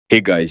Hey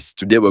guys,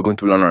 today we're going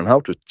to learn on how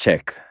to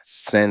check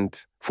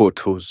send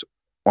photos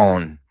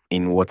on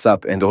in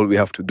WhatsApp, and all we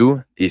have to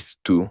do is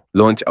to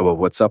launch our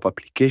WhatsApp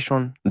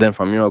application. Then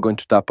from here we're going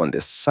to tap on the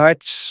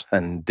search,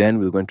 and then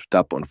we're going to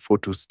tap on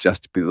photos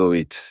just below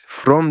it.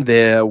 From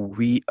there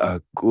we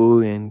are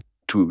going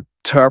to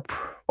tap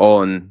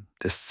on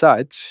the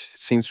search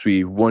since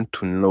we want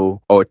to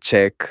know or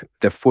check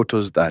the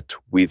photos that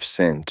we've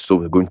sent. So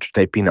we're going to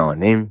type in our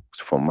name.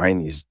 So for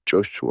mine is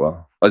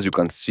Joshua. As you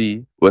can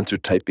see, once you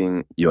type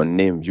in your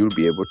name, you'll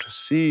be able to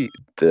see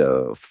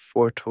the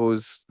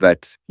photos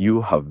that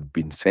you have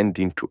been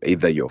sending to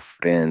either your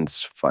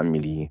friends,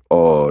 family,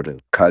 or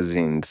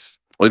cousins,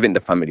 or even the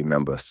family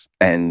members.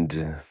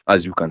 And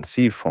as you can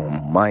see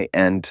from my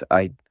end,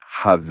 I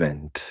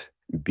haven't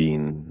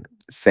been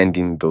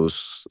sending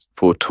those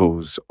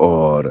photos,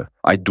 or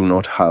I do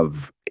not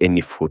have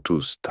any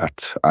photos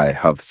that I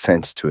have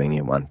sent to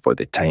anyone for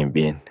the time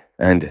being.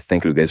 And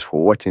thank you guys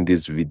for watching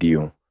this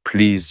video.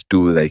 Please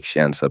do like,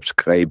 share, and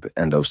subscribe,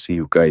 and I'll see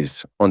you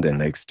guys on the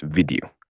next video.